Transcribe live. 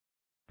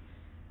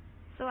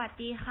สวัส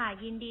ดีค่ะ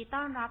ยินดี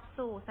ต้อนรับ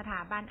สู่สถ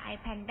าบัน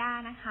iPanda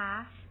นะคะ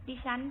ดิ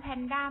ฉันแพ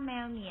นด้าแม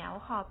วเหมียว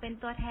ขอเป็น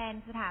ตัวแทน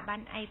สถาบัน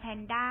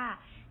iPanda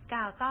ก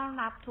ล่าวต้อน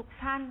รับทุก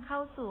ท่านเข้า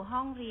สู่ห้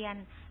องเรียน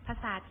ภา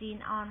ษาจีน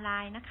ออนไล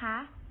น์นะคะ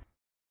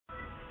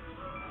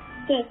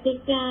กติ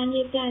กาใน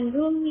การ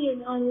ร่วมเรียน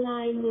ออนไล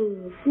น์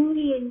 1. ผู้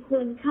เรียนค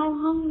วรเข้า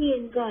ห้องเรีย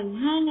นก่อน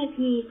 5 นา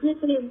ทีเพื่อ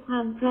เตรียมคว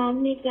ามพร้อม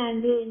ในการ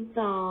เรียน 2.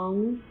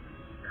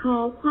 ขอ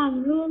ความ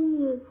ร่วม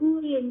มือผู้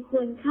เรียนค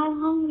วรเข้า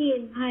ห้องเรีย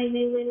นภายใน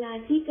เวลา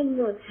ที่กำห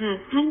นดหาก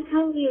ท่านเข้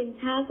าเรียน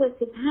ช้ากว่า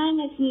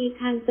 15 นาที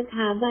ทางสถ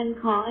าบัน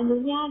ขออนุ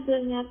ญาตร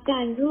ะงับก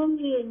ารร่วม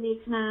เรียนใน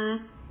คลา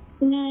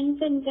สนั้น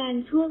เป็นการ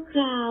ชั่วค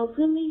ราวเ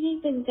พื่อไม่ให้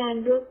เป็นการ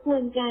รบกว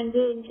นการเ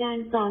รียนการ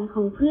สอนข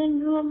องเพื่อน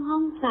ร่วมห้อ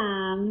ง 3.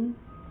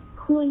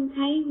 ควรใ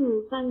ช้หู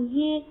ฟังเฮ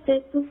ดเซ็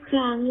ตทุกค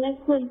รั้งและ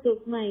ควรปิด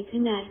ใหม่ข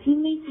ณะที่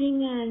ไม่ใช้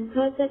งานเพร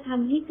าะจะท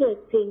ำให้เกิด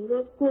เสียงร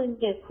บกวน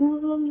แก่ผู้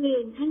ร่วมเรีย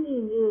นท่าน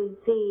อื่น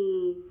ๆ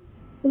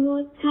 4. ง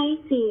ดใช้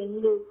เสียง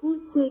หรือพูด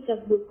คุยกับ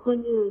บุคคล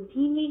อื่น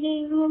ที่ไม่ได้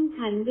ร่วม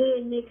ขันเรีย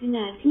นในขณ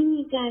ะที่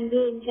มีการเ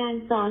รียนการ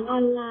สอนออ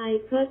นไลน์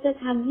เพราะจะ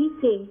ทำให้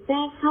เสียงแทร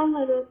กเข้าม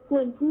ารบก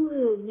วนผู้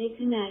อื่นใน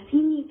ขณะ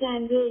ที่มีการ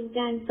เรียน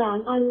การสอน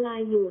ออนไล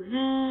น์อยู่ 5.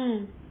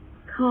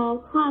 ขอ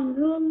ความ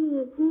ร่วมมื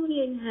อผู้เ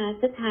รียนหา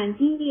สถาน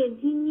ที่เรียน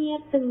ที่เงีย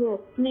บสงบ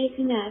ในข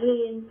ณะเรี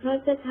ยนเพราะ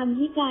จะทำใ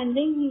ห้การไ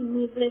ด้ยิน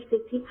มีประสิ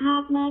ทธิภา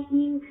พมาก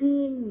ยิ่ง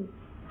ขึ้น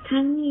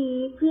ทั้งนี้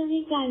เพื่อใ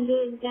ห้การเรี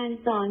ยนการ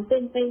สอนเป็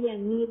นไปอย่า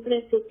งมีปร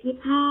ะสิทธิ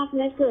ภาพแ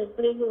ละเกิด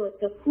ประโยชน์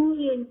กับผู้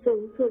เรียนสู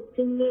งสุด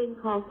จึงเรียน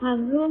ขอความ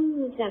ร่วม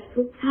มือจาก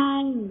ทุกท่า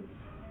น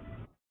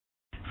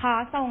ขอ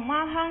ส่งมอ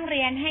บห้องเ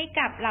รียนให้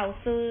กับเหล่า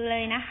ซื้อเล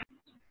ยนะคะ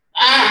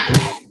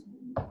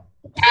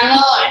อ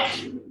ร่อย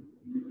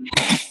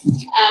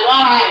อ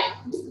ร่อย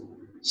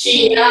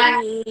ฉี่ได้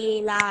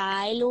หลา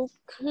ยลุก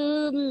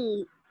ขึ้น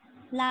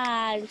หลา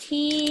น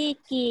ที่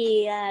เกี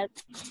ยรติ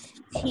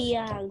เฉีย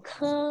งเค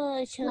อ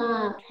เชิ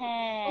ญแท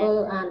น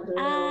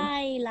อ้า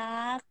ย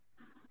รัก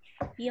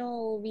โย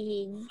บิ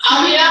งเอา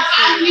ทีละค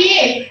ำพี่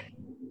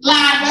หล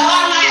านแปลว่า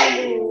อะไร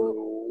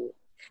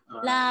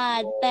หลา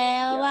นแปล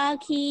ว่า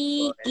ขี้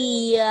เกี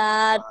ย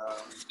จ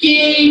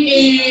ขี้เ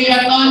กีย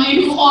จตอนนี้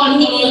ทุกคน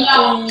รู้แล้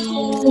ว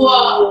ตัว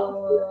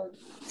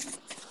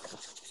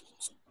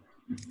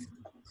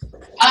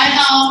อะไร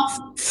ต่อ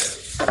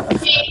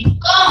ฟิง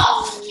เกอ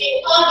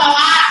ร์แปล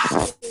ว่า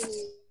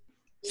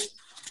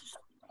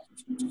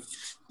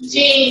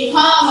ชิงเ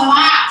พิ่มแปล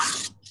ว่า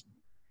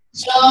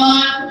เชิญ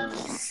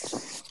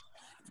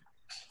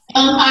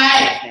ใคร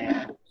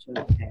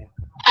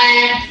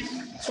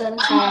เชิญ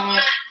แข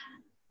ก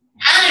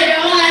เดี๋ย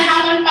วอะไรท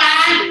ำมันปา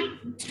น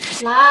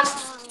รัก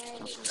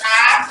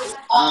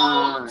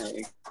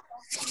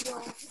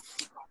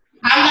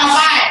ทำต่อไป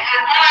อ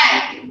ะไร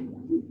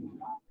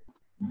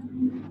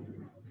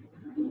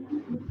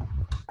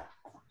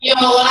โย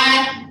อะไร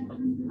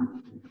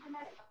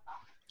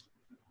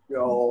โย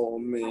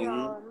หมิง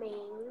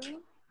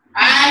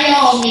โย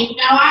หมิงแ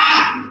ปลว่า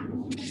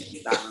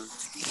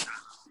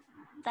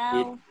ดัง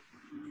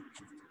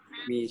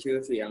มีชื่อ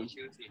เสียง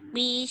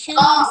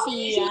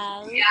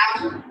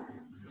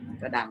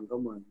ก็ดังก็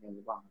เหมือนกันห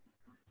รือเปล่า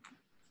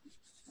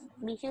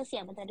มีชื่อเสี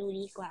ยงมันจะดู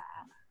ดีกว่า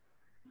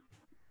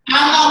เอ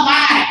าต่อไป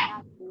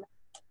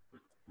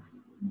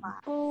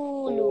ผู้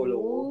ห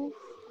รู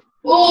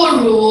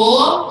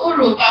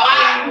แปลว่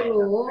า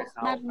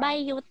มันไม่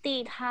ยุติ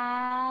ธรร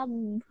ม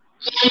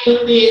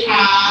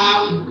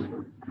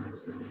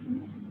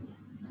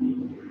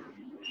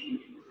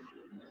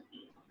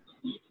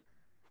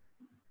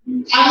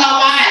เอาต่อ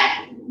ไป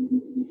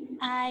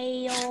ไอ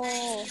โย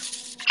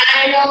แ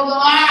ปล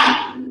ว่า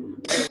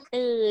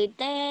ตื่น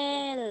เต้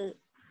น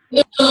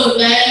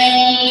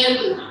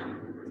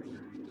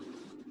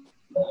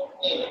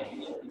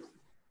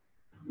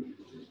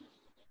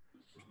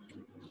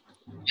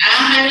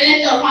อันนี้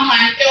จบความหมา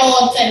ยโจ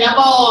ทย์เสร็จแล้ว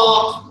บอ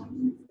ก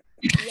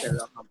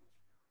ครับ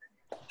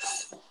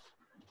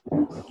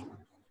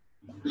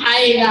ใคร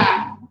อ่ะ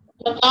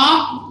ต่อ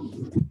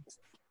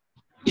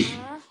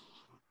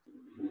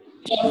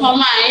จบความ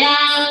หมาย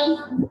ยัง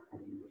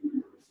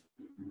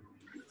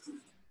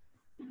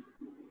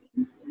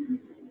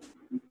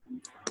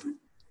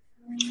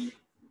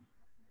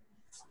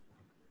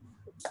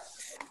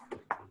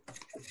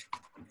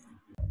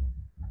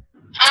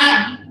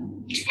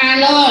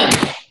เลย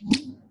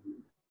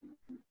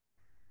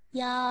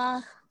ยา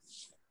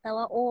แปล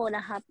ว่าโอ้น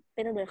ะครับเ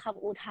ป็นเหมือนค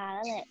ำอุทานแ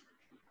ล้วแหละ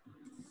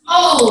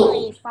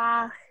ฟ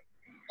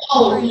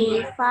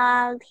า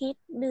งทิศ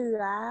เหนื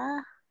อ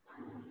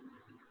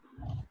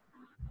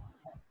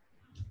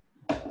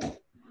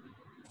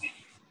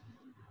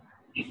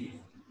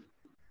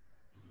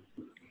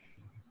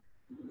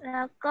แ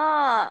ล้วก็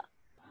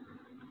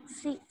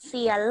เ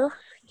สียล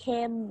เ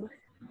ค็ม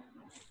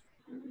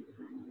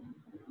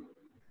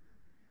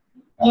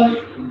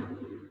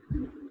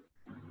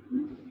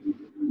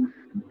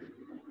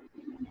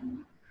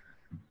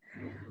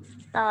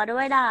ต่อด้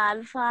วยด่าน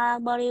ฟ้า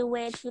บริเว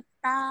ณทิศ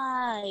ใต้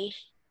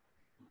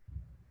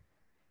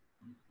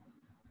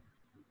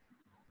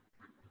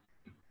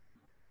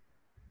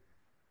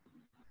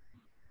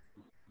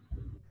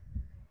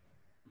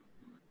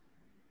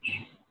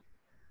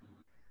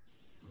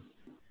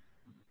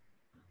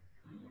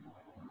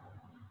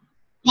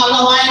เรา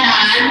ว่ายน้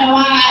ำเพราะ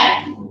ว่า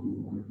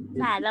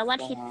สายแปลว่า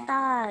ทิศใ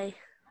ต้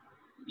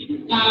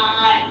ใช่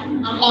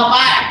เรา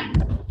ว่า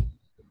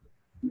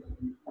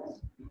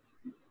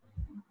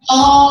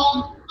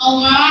ตรง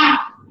ว่า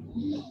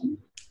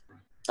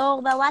ตรง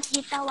แปลว่าทิ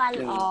ศตะวัน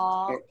ออ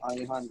ก ไอ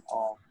ฮอนอ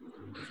อก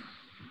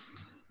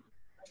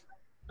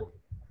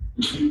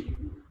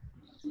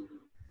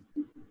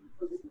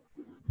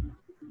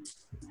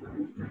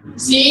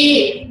ซี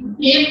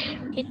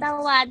ทิศตะ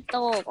วันต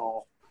ก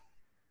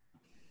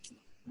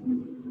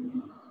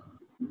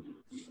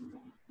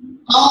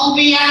โรงเ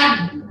รียน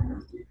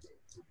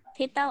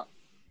ทิศตะ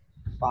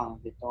ฝั่ง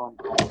ทิศตะวัน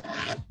ออก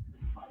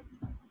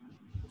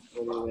บ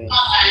ริเวณ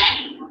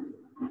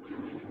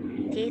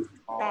ทิศ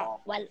ตะ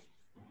วัน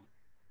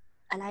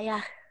อะไรอ่ะ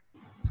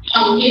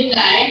ฝั่งทิศไห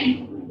น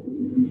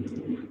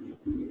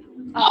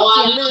ออกเ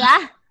ฉียงเหนือ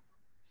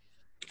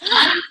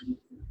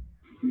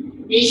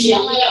มีเสีย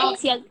ง อะไร เดียว ออก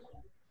เฉียง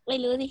ไม่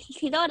รู้สิ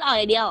ทิศตะวันออก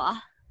อย่างเดียวเหรอ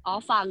อ๋อ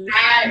ฝั่ง ใ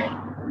ช่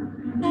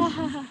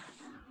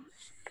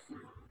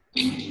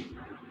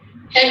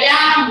เห็น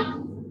ยัง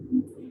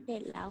เสร็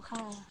จแล้วค่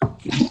ะ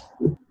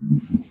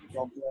ล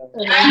บเลย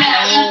แล้ว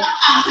ต้อง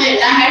ทำเสร็จ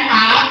แล้วให้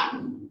พัก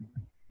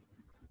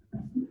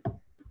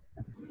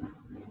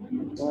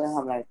ก็จะท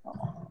ำอะไรต่อ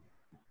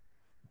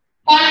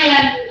ก็เรีย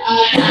นอะไ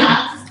รนะ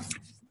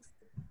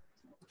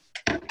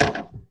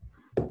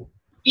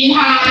นิท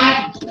าน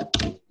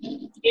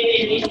เรี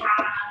ยนนิทา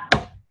น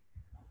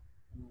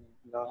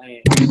แล้วให้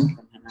ส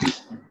นทนา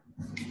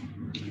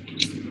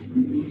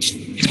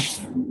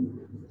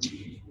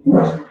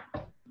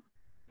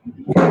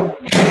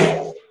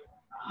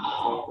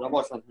แล้วบ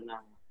ทสนทนา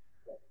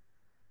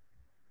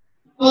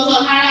บทส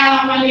นทนาเร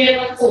ามาเรียน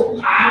วันศุกร์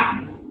ครับ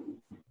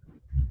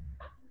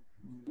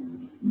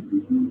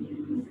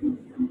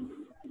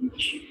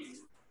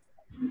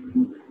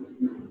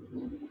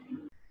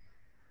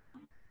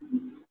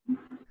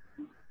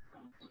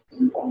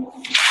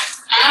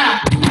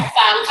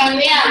3 คำ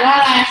นี้อ่านว่าอ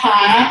ะไรคะ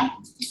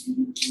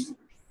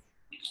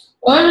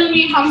มัน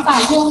มีคำศัพ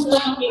ท์เพิ่มเติ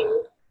มอีก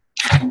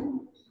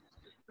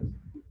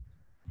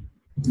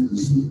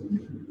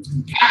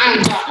อ่าน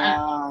ก่อน หน้า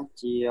เ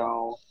จียว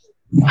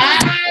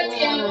เ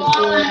จียว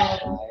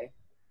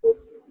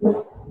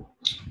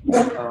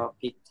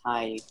พริกไท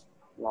ย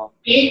ร้อน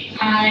พริกไ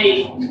ทย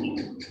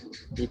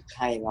พริกไท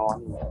ยร้อน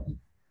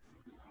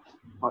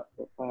ฮอตเป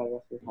เปอร์ก็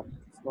คือผัด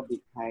ก็พริ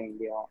กไทยอย่าง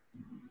เดียว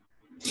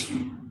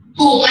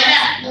ถูกไหมเนี่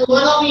ยหรือว่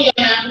าต้องมีอะไ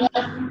รด้วย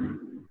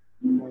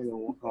ไม่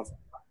รู้ครับ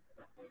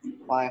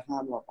ไปข้า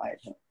มเราไป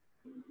เถอะ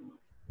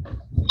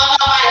ต่อ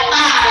ไปต้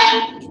าอะไร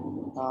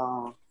ก็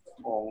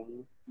ของ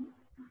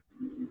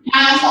ต้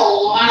าโส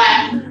อะไร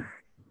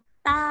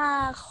ต้า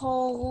ค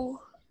ง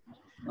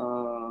เอ่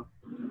อ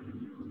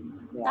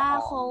ต้า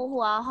คง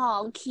หัวหอ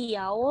มเขี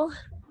ยว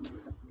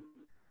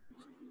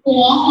หั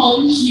วหอม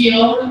เขีย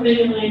วเป็น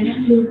ยังไงนะ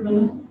ลืมเล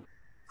ย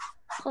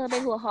เคยเป็น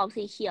หัวหอม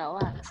สีเขียว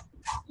อ่ะ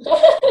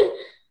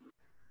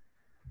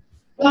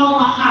เรา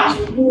มาหา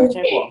ดู ไม่ใ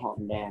ช่หัวหอม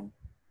แดง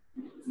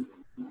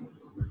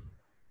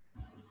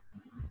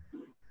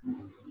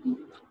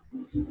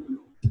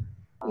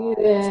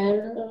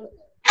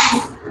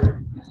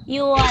หย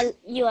ว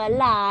น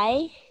หลาย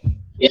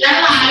เยอะ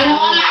หลายแล้ว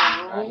อ่ะ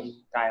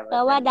แปล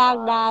ว่าดัง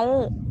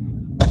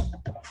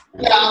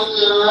อย่างเ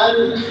งิน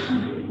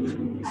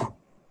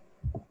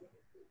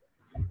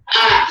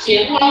เขีย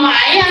นความหมา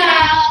ยอ่ะ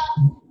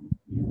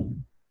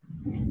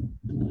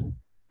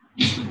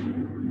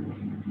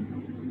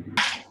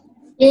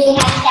ดูค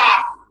ำศัพ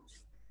ท์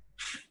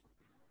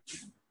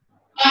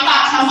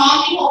เฉพาะ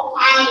ที่6 ค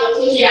ำหรือเ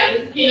ขียน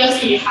ทีละ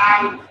4 ค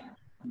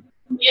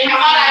ำมีค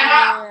ำว่าอะไร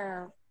บ้าง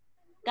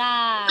ก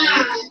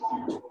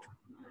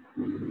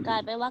า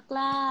ดแปลว่าก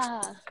ล้า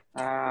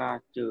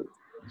จุ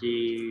จี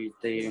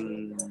ติม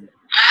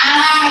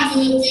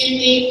คือจ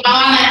ริงๆแปล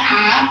ว่าอะไรค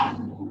ะ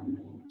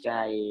ไ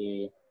ก่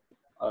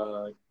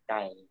ไ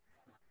ก่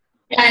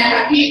ไก่ผั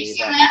ดพริกใ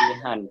ช่ไหม ที่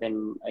หั่นเ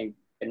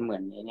ป็นเหมือ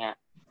นนี้เนี่ย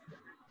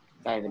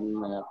ไก่เป็นเ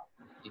หมือน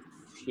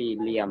สี่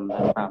เหลี่ยมแบ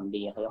บสาม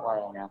ดีเขาเรียกว่าอะ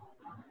ไรนะ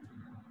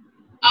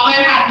เอาไป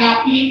ผัดกับ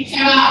พริกใ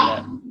ช่ไหม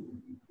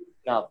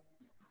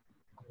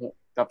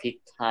กับพริก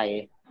ไทย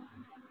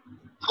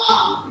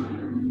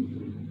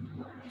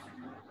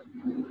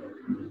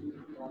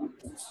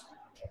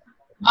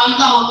เอา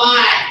ต่อไป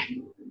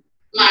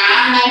หมา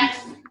อะไร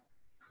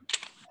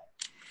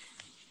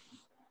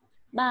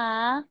หมา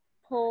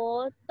โผ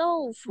ต้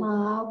งฝู หมา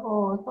หั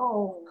วโต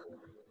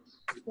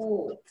แ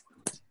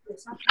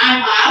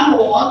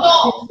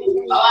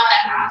ปลว่าอะไร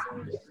คะ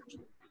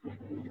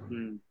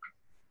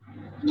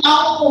เต้า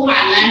หู้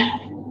หั่นนะ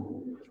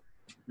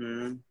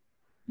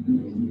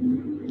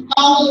เ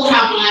ต้าหู้ท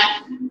ำอะไร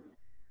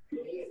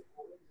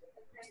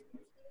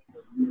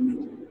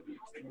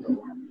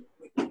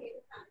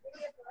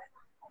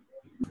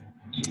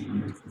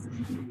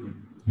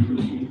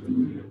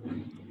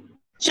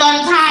ชน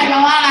ชาติแปล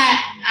ว่าอะไร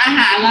อาห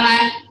ารอะไร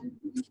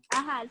อ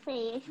าหารเส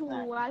ฉ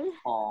วน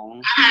ของ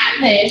อาหาร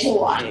เสฉ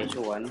วน เสฉ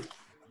วน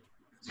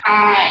ใ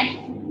ช่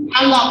อั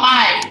นต่อไป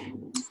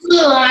คือ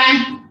อะไร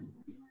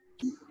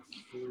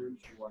คือ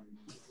ชวน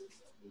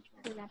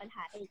ห คุณนาปัญห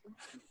าเอง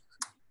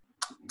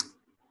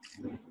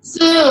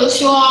ซื่อช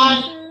วน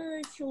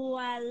ชว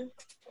น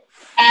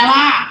แปล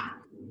ว่า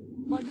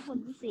บนผล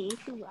เส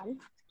ฉวน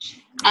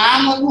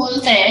มณฑล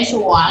เสฉ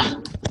วน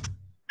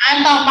อัน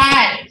ต่อไป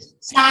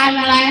ซาน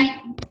อะไร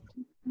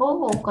โอ้โ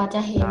หกว่าจ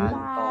ะเห็น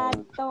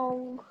ตรง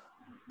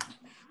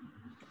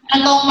อัน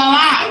ตรงแปล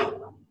ว่า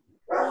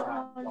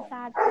มณฑลซ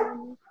าตรง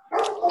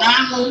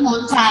มณฑ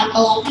ลซาต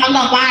รงคำ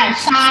ต่อไป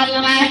ซานอ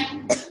ะไร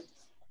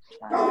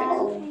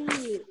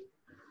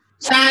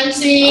ซาน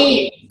ซี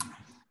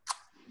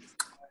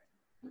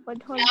มณ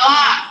ฑลแปลว่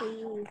า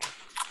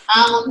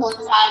มณฑล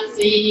ซาน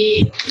ซี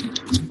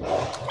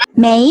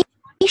没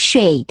水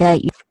的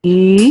鱼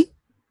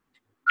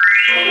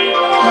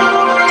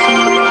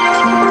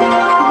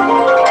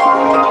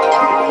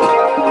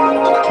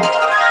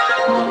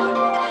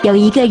有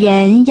一个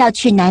人要去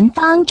南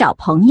方找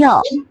朋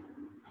友，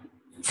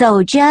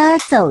走着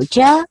走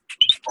着，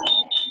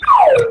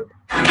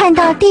看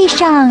到地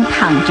上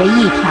躺着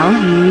一条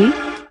鱼。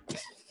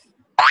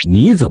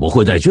你怎么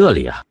会在这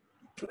里啊？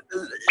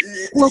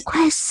我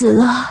快死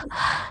了，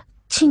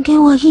请给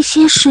我一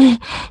些水，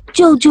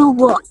救救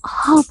我，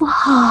好不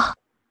好？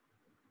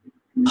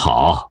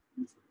好，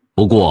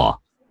不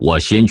过我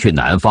先去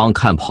南方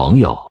看朋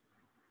友，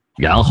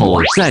然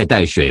后再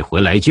带水回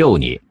来救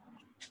你。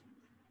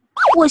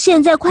我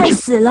现在快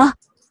死了，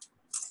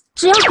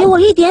只要给我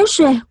一点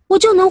水，我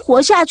就能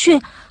活下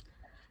去。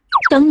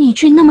等你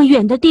去那么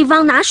远的地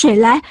方拿水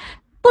来，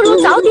不如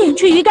早点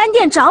去鱼竿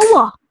店找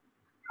我。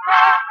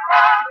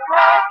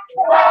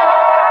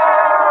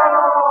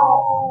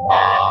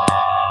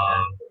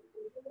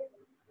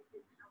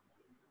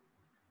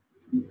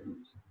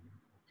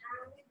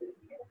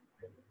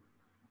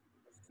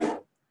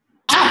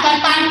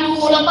ปันดู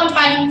แล้วก็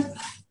ปัน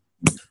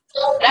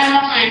ได้แล้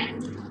วไง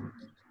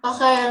โอเ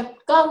ค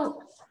ก็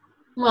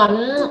เหมือน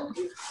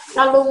ต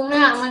าลุงเ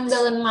นี่ยมันเ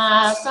ดินมา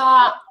ก็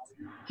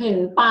เห็น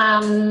ปาล์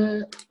ม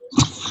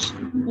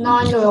นอ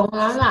นอยู่ตรง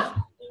นั้นอ่ะ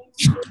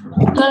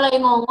ก็เลย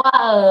งงว่า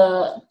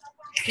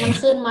มัน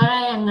ขึ้นมาได้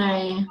ยังไง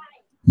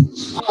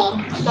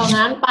ตอน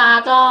นั้นปา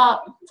ก็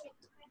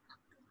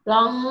ร้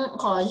อง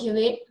ขอชี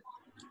วิต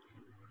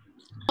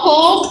ครู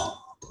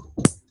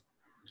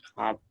ค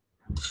รับ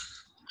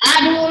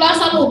ดูแล้ว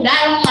สรุปได้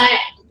ว่าไง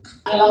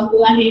เราดู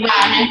อธิบา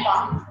ยให้ฟั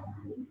ง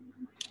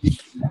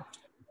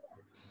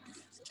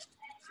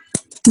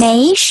没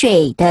水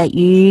的鱼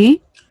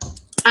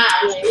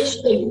没水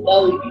的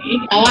鱼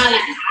แปลว่าอะไร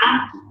คะ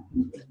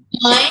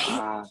ไม่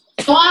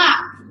แปลว่า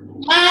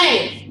ไม่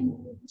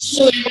水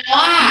แปล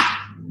ว่า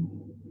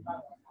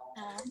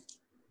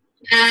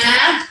น้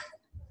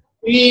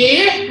ำ鱼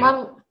มัน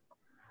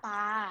ปล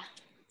า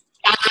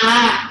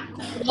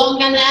รวม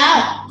กันแล้ว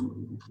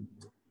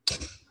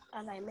อ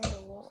ะไรไม่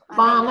รู้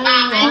ปลา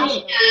ไม่มี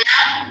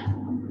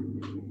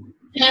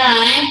ใช่ไ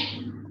หม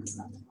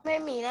ไม่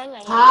มีได้ไง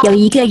有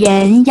一个人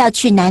要去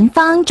南方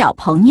找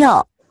朋友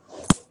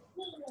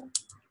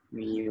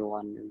มี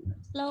วันหนึ่ง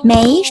没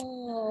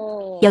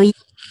有一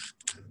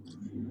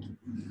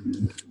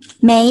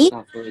没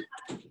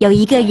有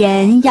一个人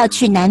要去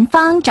南方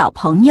找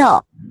朋友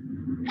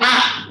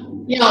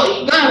有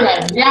一个人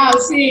要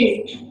去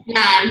南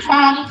方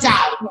找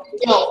朋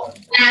友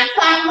南方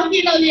เมื่อ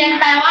กี้เราเรียน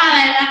แปลว่าอะไร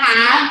นะค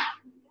ะ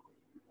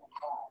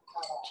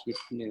ทิศ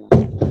เหนือ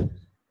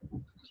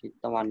ทิศ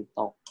ตะวันต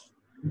ก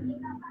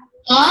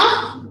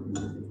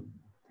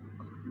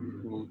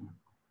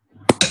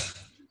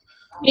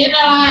ทิศ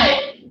อะไร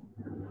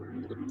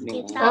ทิ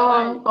ศตะวั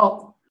นตก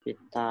ทิศ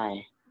ใต้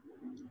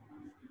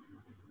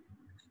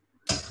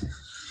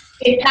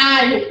ทิศใต้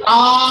ถูกต้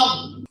อง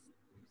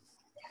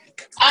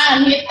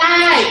ทิศใต้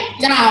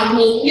找朋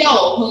友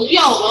朋友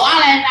แปลว่าอ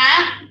ะไรนะ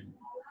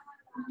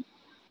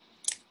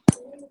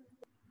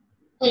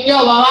朋友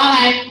แปลว่าอะไร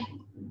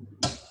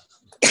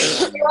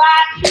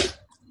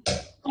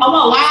เขาบ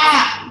อกว่า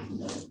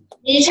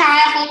มีชาย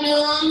คนนึ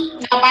ง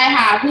จะไปห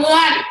าเพื่อ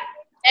น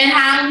ในท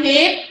าง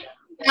ทิศ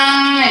ใต้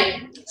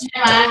ใช่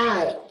ไหม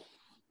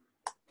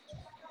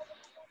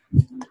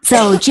走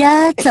着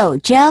走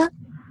着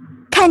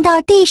看到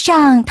地上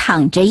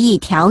躺着一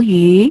条鱼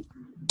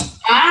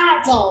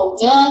走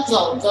着走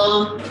着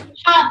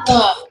看着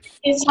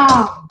地上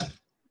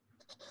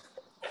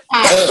躺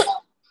着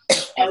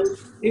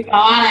鱼แปล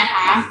ว่าอะไรค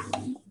ะ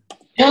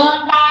เดิน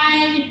ไ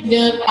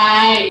ป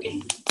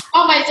ก็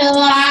ไปเจอ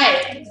อะไร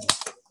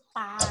ป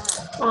ลา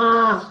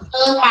เจ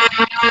อปลา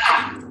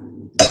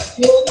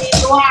อยู่มี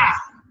ตัว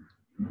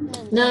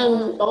หนึ่ง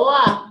ตัว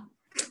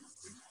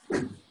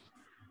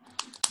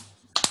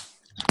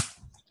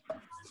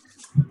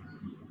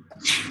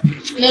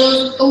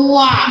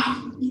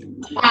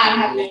ปลา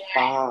ทำยังไง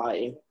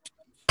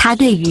他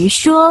对鱼说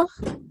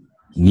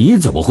你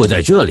怎么会在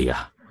这里啊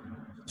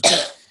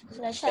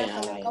แล้วชายค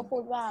นนั้นก็พู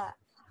ดว่า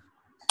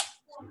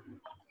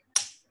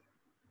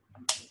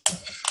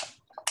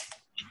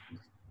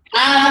แ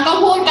ล้วก็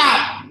พูดกับ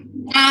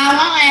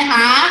ว่าไงค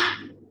ะ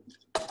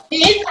你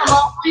怎么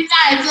会在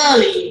这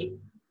里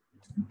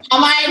ทำ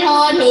ไมเธอ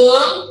ถึ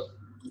ง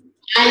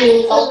อยู่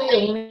ตรง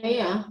นี้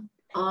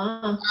อ๋อ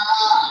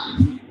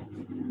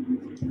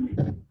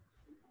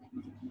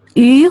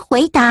鱼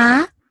回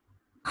答：“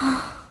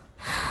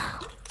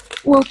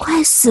我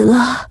快死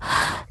了，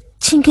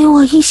请给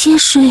我一些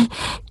水，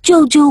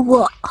救救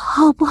我，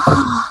好不好？”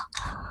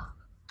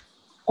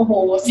โอ้โห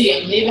เสียง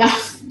นี่แบบ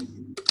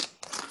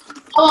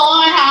เขาบอกว่า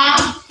ไง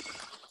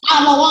คะ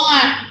บอกว่าไง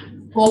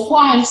我快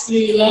死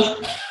了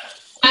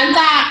ฉันจ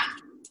ะ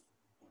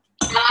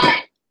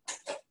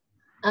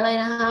อะไร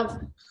นะครับ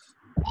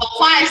我快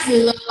死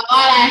了แปลว่า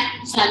อะไร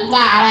ฉันจ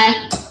ะอะไร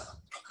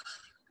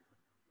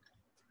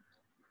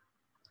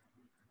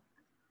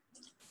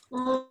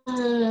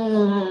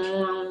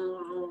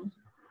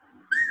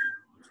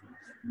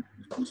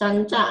ฉัน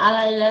จะอะไร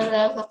แล้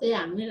วสักอ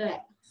ย่างนี่แหละ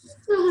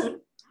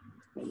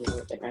ไม่รู้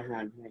แต่อาหา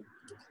รให้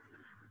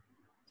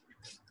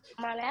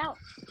มาแล้ว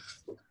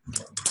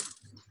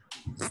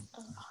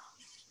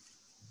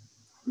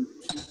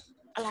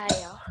อะไร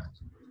เหรอ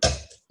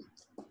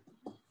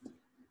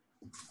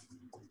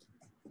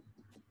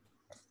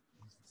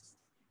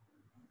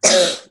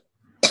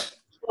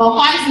我快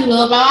死了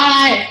แปลว่าอะไ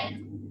ร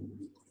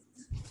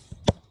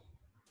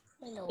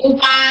ดู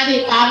ปลาดิ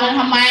ปลามันท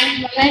ำไม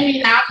มันไม่มี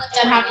น้ำมันจ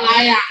ะทำอะไร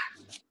อ่ะ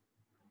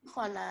ข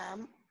อน้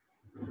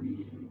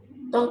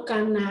ำต้องกา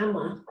รน้ำเหร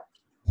อ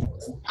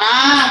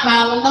ปลา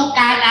มันต้อง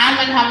การน้ำ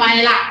มันทำไม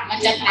ล่ะมัน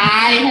จะตา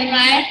ยใช่ไหม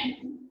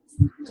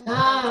ใ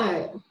ช่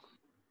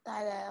ตา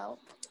ยแล้ว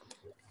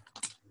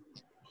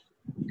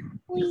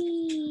วิ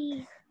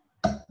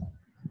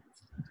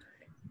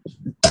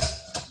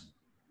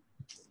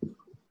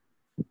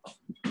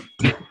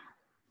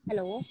ฮัลโ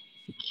หล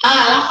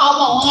แล้วเขา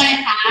บอกว่าไง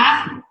คะ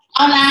เอ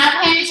าน้ำ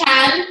ให้ฉั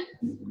น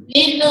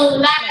นิดนึง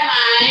ได้ไหม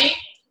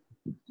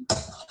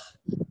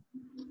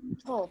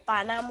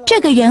这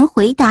个人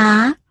回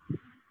答：“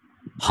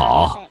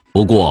好，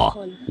不过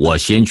我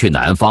先去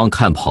南方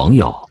看朋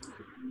友。”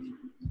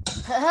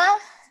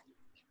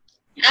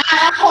แล้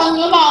วคน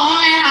ก็บอกว่า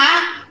ไงคะ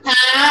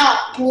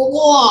不过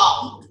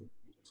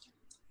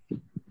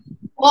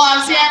我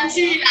先去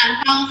南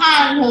方看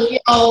朋友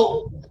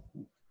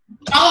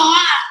เขาบอก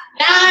ว่า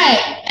ได้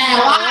แต่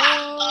ว่า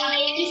ตอน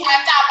นี้ที่ฉัน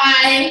จะไป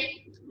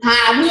หา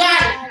เพื่อ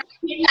น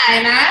ที่ไหน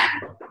นะ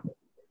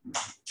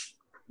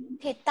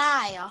ทิศใต้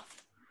เหรอ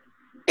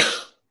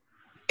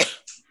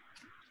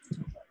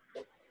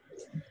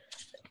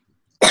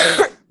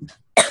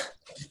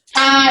ใ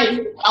ช่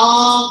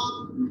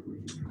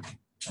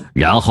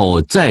然后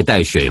再带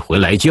水回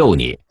来救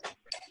你。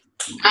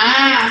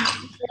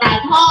然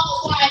后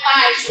再带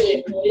水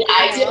回来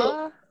救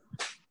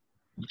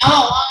เขาบ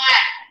อกว่าไง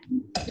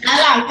แล้ว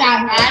หลังจาก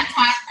นั้น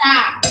ฉันจะ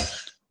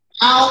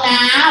เอาน้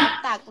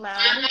ำตักน้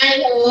ำให้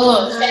เธอ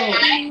ใช่ไหม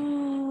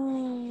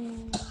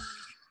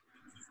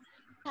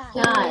ใ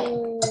ช่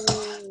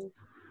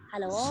ฮัล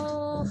โหล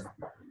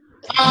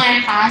ว่าไง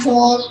คะช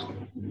ม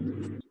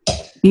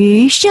鱼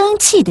生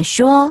气地说：“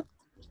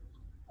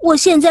我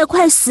现在快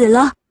死了。”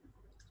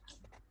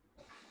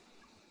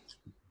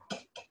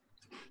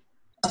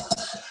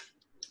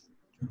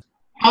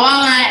เพราะว่า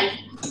ไง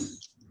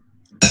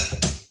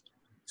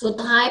สุด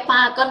ท้ายปล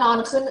าก็นอน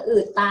ขึ้นอื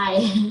ดตาย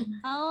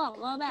เขาบอก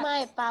ว่าแบบไม่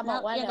ปลาบอ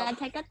กว่าอย่างนั้น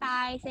ฉันก็ต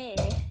ายสิ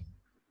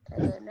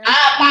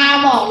ปลา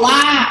บอกว่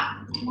า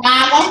ปลา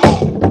ก็คง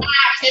ตา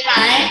ยใช่ไหม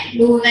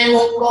ดูในว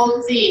งกลม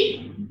สิ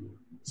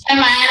ใช่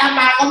ไหมแล้วป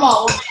ลาก็บอก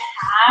ว่า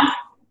คะ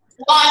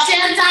我现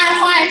在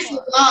快死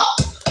了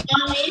ตอ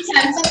นนี้ฉั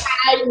นจะต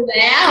ายอยู่แ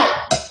ล้ว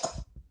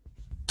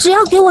只要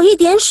给我一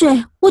点水，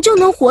我就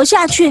能活下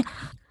去。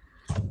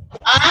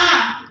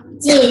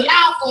只要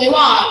给我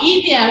一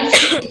点水，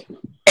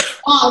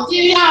我就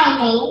要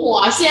能活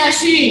下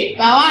去แ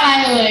ปลว่าอะไร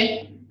เอ่ย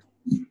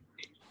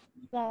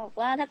บอก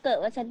ว่าถ้าเกิด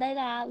ว่าฉันได้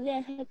น้ำเนี่ย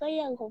ฉันก็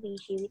ยังคงมี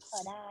ชีวิตต่อ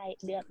ได้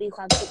เดี๋ยวมีค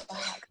วามสุขม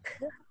าก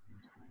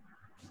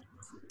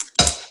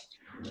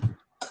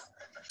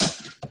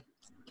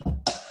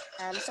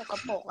น้ำสก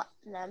ปรก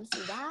น้ำสี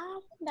ดำ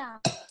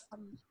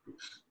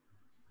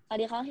ตอน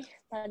นี้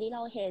เร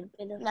าเห็นเ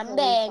ป็นน้ำ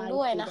แดง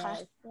ด้วยนะคะ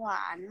หว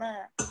านมา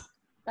ก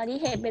ตอนนี้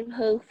เห็นเป็นเพ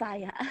ลิงไฟ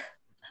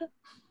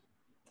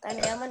ตอน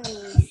นี้มันมี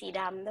สี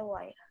ดำด้ว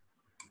ย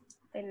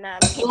เป็นน้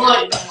ำที่แ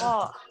ล้วก็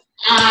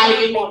ตายไป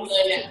หมดเล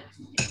ยเนี่ย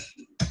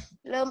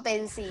เริ่มเป็น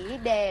สี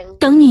แดง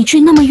等你去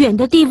那么远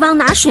的地方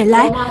拿水来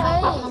หน้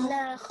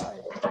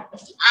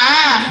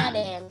าแ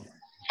ดง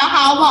แล้วเข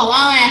าบอกว่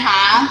าไงค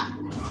ะ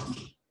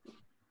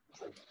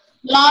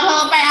รอเธอ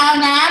ไปเอา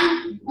น้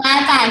ำมา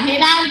จากที่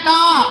นั่น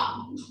ก็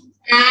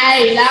ตาย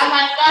แล้ว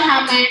มันก็ท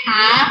ำไงค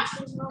ะ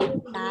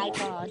ตาย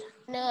ก่อน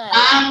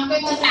ก็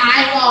จะตาย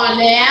ก่อน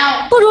แล้ว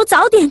不如早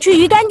点去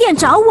鱼干店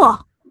找我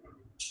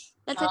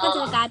แล้วฉันก็จะ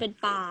กลายเป็น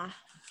ปลา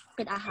เ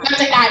ป็นอาหารก็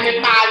จะกลายเป็น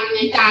ปลาใน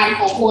จาน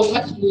ของคุณเ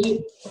มื่อกี้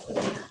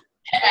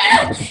ใช่ไหม